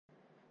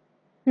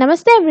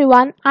Namaste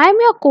everyone, I am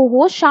your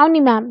co-host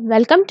Shawnee ma'am.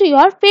 Welcome to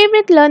your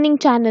favorite learning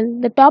channel.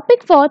 The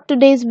topic for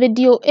today's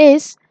video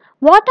is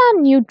what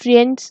are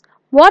nutrients,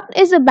 what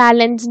is a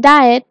balanced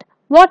diet,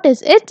 what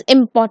is its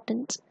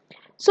importance.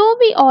 So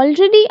we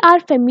already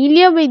are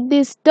familiar with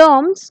these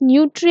terms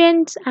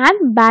nutrients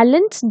and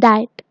balanced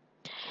diet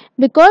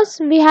because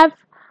we have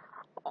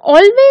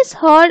always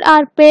heard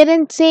our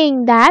parents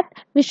saying that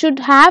we should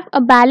have a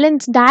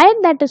balanced diet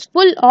that is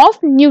full of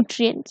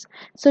nutrients.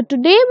 So,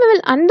 today we will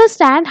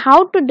understand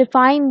how to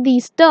define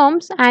these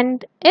terms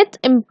and its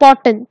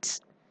importance.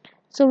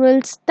 So,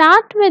 we'll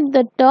start with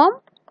the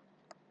term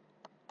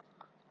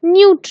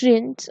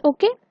nutrients,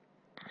 okay,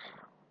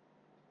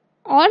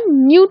 or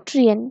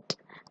nutrient.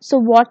 So,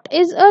 what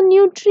is a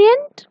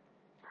nutrient?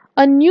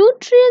 A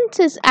nutrient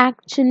is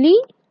actually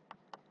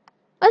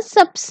a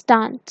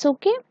substance,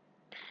 okay,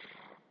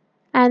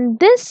 and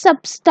this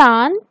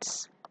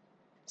substance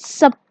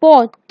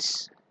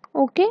supports,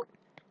 okay,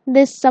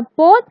 this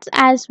supports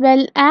as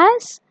well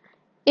as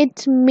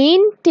it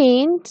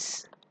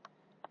maintains,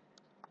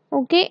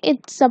 okay,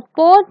 it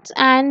supports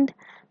and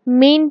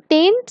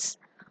maintains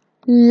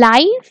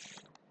life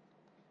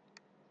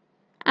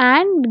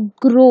and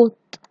growth,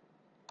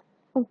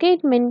 okay,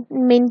 it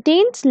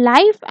maintains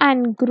life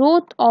and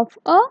growth of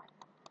a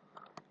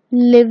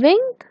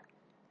living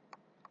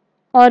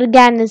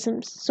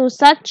organisms. So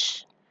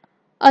such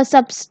a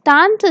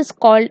substance is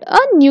called a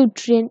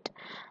nutrient.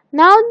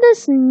 Now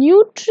this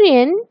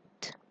nutrient,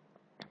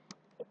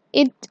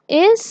 it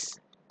is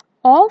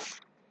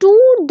of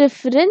two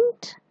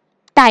different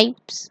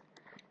types.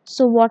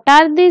 So what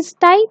are these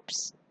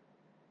types?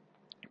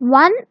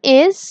 One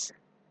is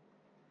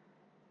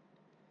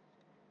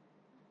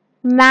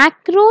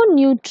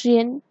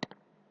macronutrient,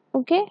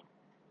 okay,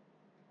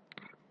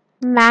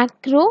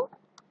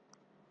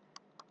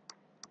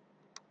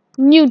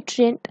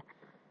 macronutrient.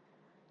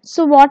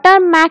 So what are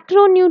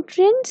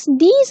macronutrients?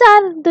 These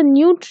are the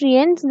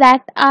nutrients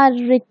that are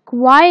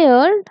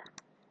required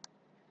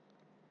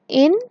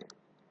in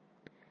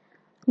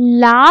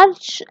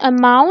large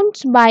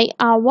amounts by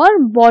our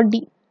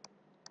body.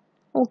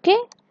 Okay?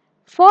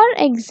 For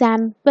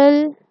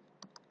example,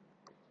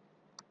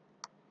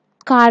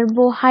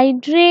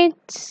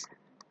 carbohydrates,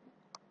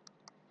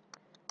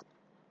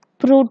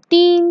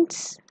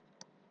 proteins,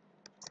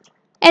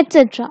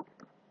 etc.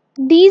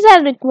 These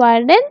are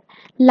required in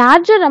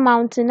larger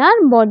amounts in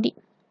our body.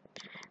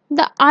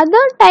 The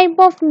other type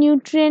of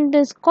nutrient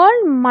is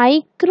called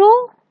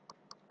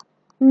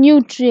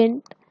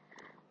micronutrient,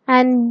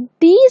 and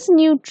these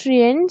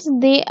nutrients,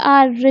 they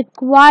are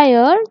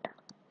required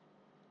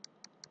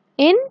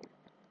in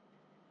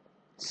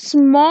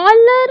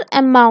smaller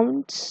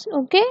amounts,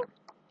 okay,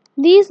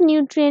 these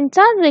nutrients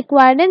are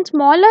required in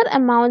smaller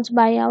amounts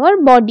by our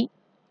body.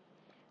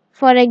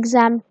 For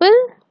example,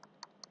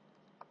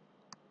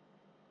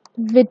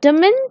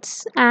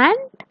 vitamins and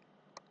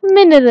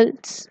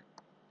minerals,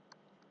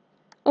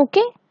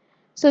 okay.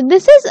 So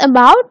this is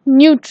about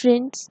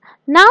nutrients.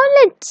 Now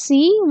let's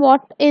see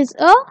what is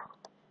a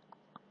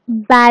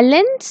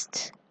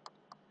balanced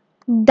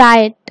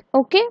diet,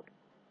 okay.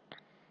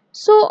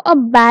 So a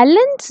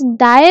balanced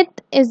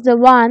diet is the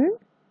one,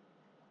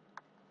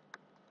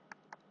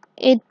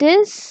 it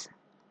is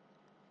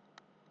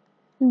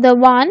the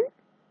one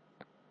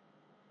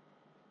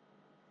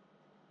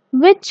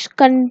which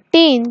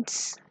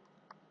contains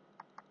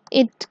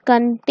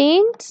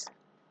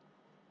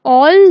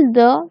all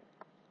the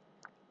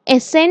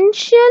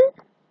essential,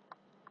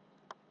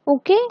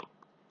 okay,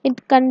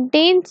 it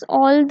contains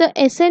all the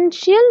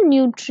essential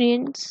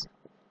nutrients,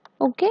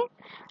 okay,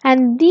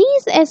 and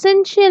these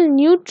essential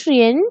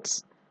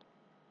nutrients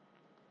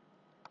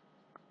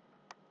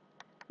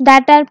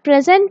that are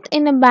present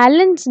in a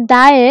balanced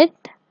diet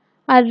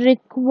are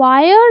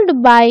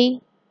required by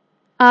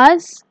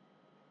us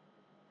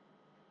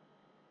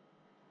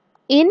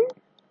in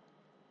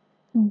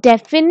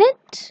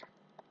definite,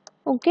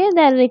 okay,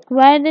 they are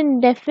required in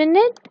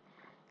definite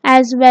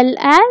as well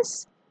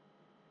as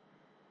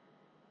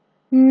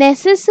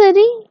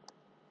necessary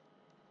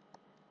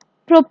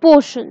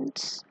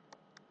proportions,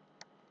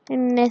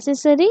 in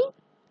necessary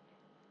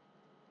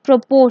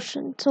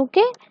proportions,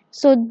 okay.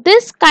 So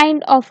this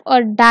kind of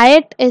a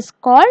diet is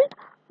called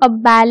a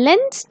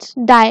balanced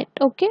diet,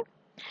 okay.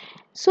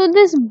 So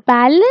this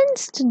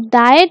balanced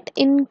diet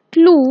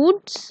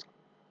includes,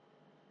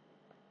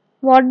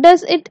 what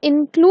does it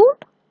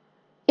include?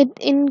 It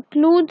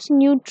includes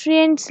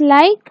nutrients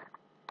like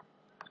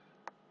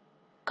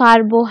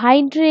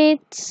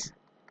carbohydrates,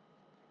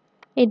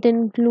 it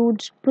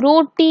includes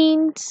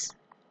proteins,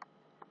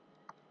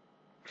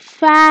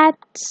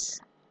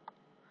 fats,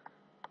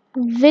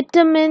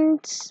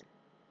 vitamins,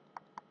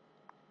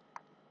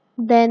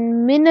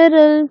 then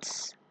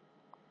minerals,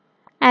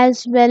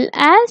 as well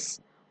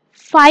as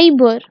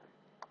fiber,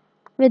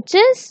 which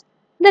is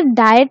the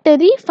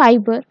dietary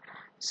fiber.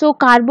 So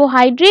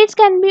carbohydrates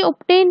can be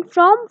obtained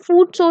from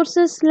food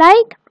sources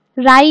like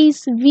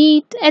rice,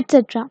 wheat,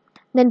 etc.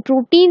 Then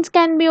proteins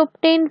can be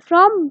obtained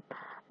from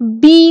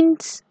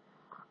beans,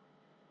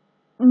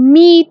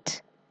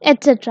 meat,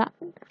 etc.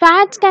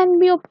 Fats can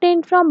be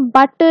obtained from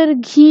butter,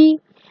 ghee.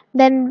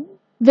 Then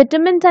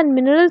vitamins and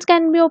minerals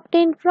can be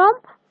obtained from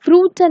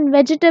fruits and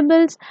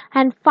vegetables.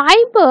 And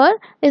fiber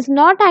is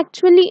not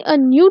actually a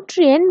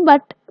nutrient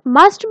but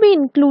must be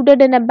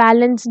included in a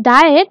balanced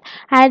diet,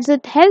 as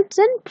it helps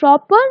in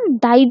proper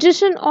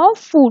digestion of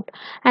food,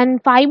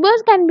 and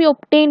fibers can be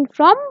obtained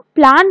from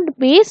plant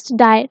based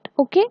diet.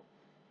 Okay,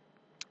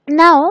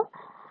 now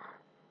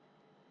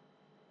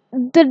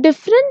the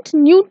different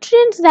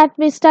nutrients that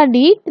we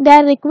studied, they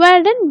are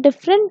required in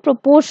different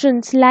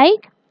proportions.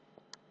 Like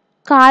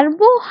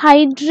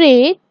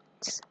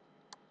carbohydrates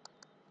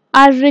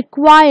are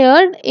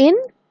required in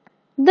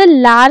the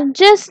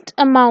largest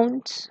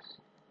amounts.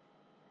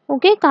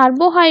 Okay,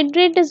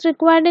 carbohydrate is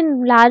required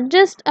in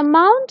largest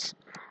amounts,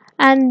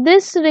 and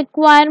this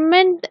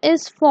requirement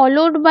is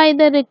followed by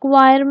the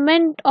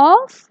requirement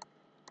of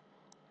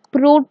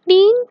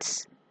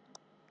proteins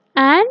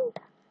and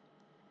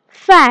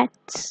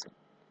fats.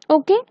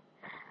 Okay,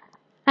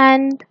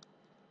 and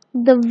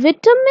the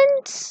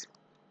vitamins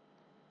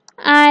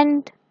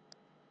and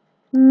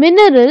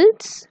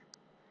minerals,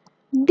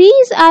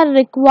 these are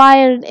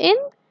required in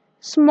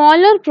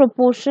smaller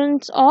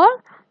proportions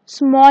or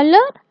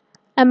smaller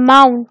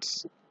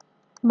amounts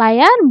by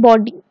our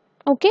body.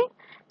 Okay,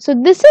 so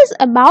this is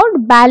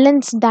about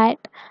balanced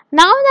diet.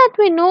 Now that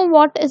we know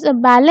what is a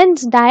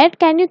balanced diet,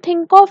 can you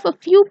think of a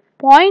few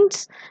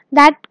points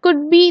that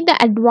could be the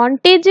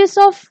advantages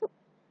of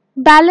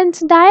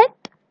balanced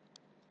diet?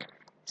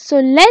 So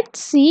let's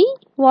see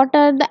what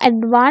are the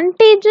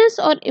advantages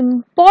or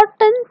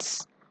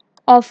importance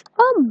of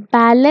a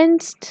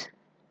balanced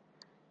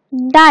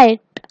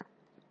diet.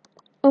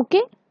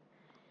 Okay,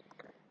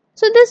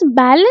 so this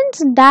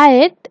balanced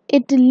diet,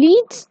 it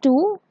leads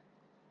to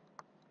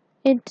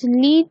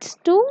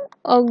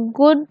a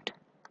good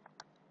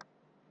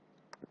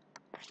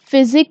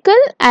physical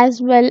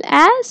as well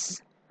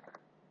as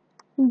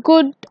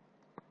good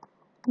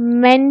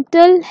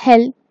mental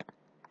health.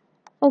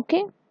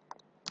 Okay,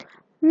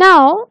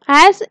 now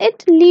as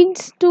it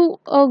leads to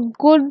a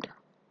good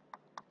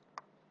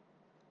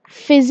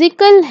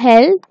physical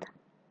health,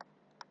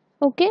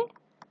 okay,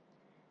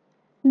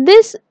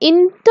 this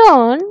in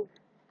turn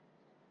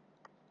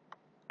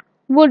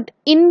would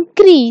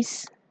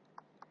increases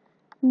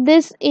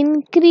the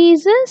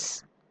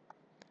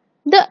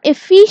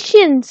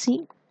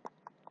efficiency.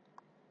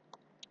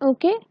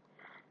 Okay,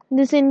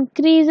 this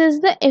increases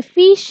the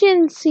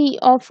efficiency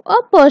of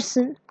a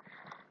person.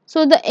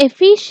 So the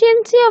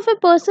efficiency of a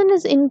person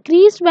is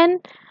increased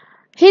when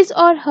his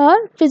or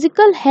her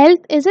physical health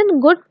is in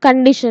good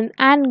condition,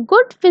 and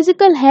good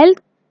physical health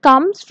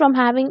comes from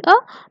having a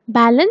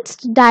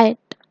balanced diet.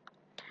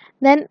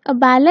 Then a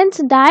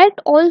balanced diet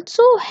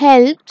also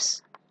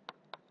helps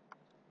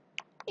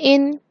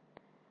in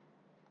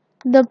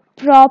the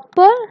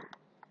proper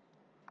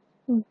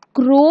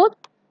growth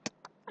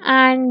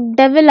and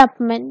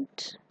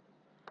development.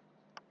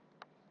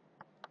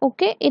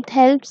 Okay, it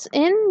helps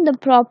in the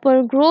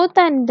proper growth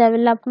and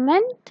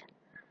development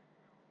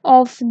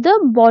of the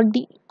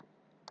body.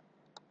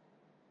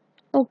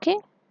 Okay,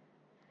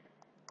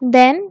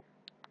 then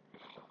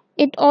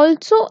it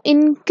also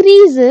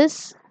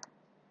increases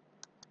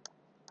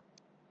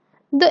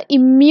the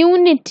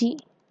immunity.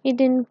 It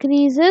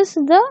increases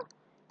the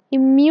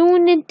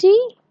immunity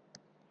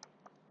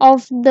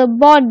of the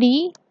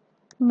body,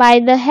 by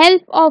the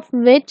help of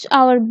which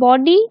our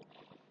body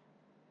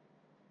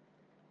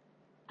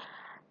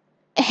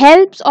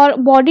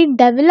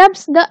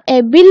develops the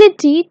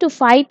ability to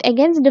fight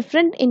against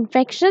different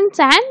infections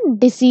and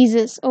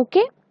diseases.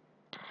 Okay,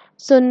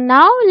 so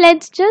now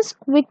let's just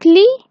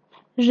quickly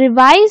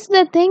revise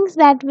the things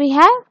that we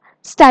have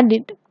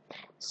studied.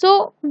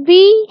 So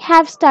we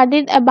have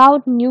studied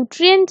about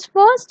nutrients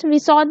first. We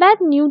saw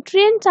that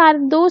nutrients are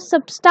those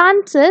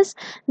substances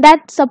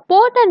that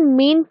support and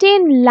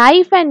maintain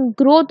life and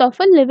growth of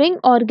a living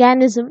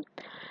organism.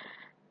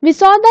 We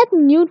saw that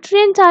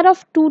nutrients are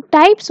of two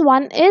types.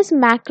 One is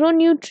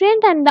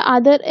macronutrient and the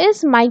other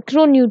is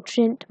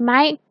micronutrient.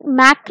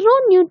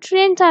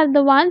 Macronutrients are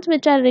the ones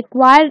which are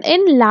required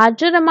in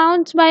larger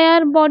amounts by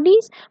our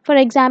bodies. For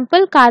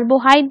example,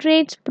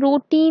 carbohydrates,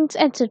 proteins,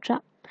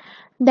 etc.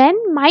 Then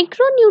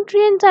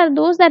micronutrients are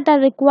those that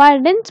are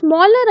required in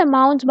smaller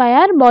amounts by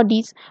our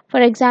bodies. For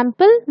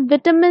example,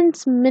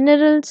 vitamins,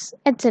 minerals,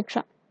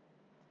 etc.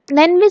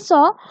 Then we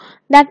saw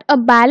that a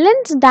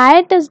balanced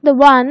diet is the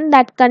one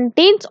that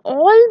contains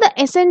all the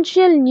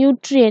essential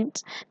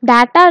nutrients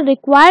that are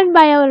required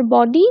by our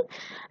body,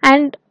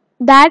 and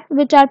that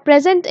which are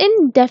present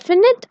in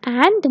definite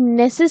and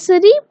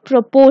necessary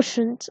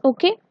proportions.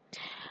 Okay,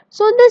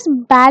 so this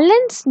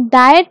balanced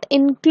diet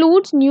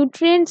includes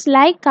nutrients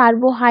like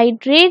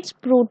carbohydrates,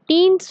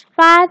 proteins,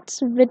 fats,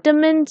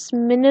 vitamins,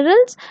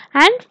 minerals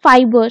and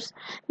fibers.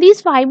 These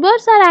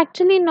fibers are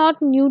actually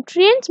not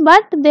nutrients,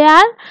 but they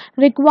are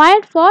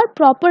required for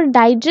proper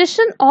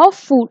digestion of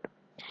food.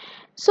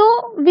 So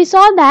we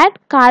saw that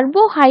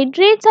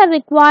carbohydrates are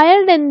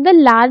required in the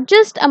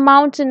largest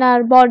amounts in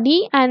our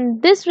body,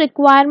 and this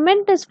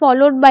requirement is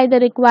followed by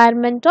the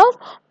requirement of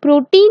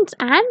proteins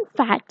and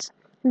fats.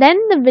 Then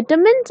the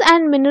vitamins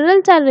and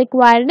minerals are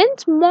required in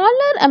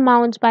smaller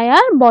amounts by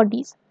our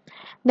bodies.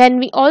 Then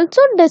we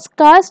also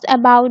discussed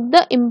about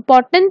the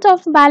importance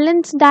of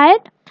balanced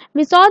diet.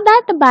 We saw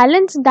that a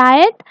balanced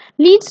diet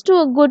leads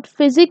to a good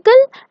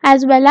physical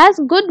as well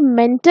as good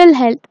mental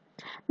health.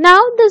 Now,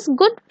 this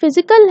good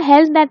physical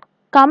health that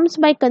comes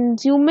by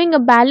consuming a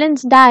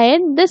balanced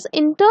diet, this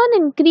in turn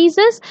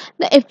increases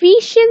the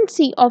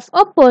efficiency of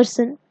a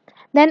person.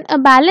 Then, a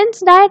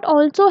balanced diet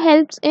also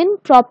helps in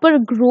proper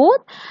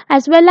growth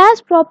as well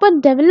as proper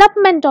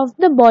development of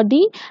the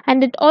body,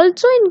 and it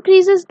also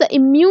increases the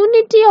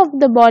immunity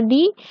of the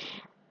body,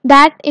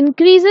 that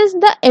increases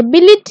the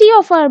ability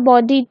of our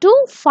body to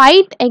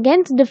fight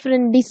against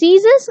different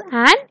diseases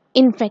and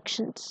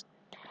infections.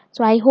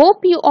 So I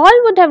hope you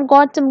all would have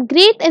got some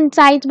great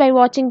insights by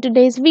watching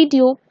today's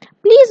video.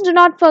 Please do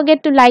not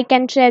forget to like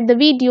and share the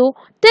video.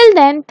 Till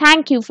then,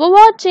 thank you for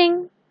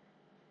watching.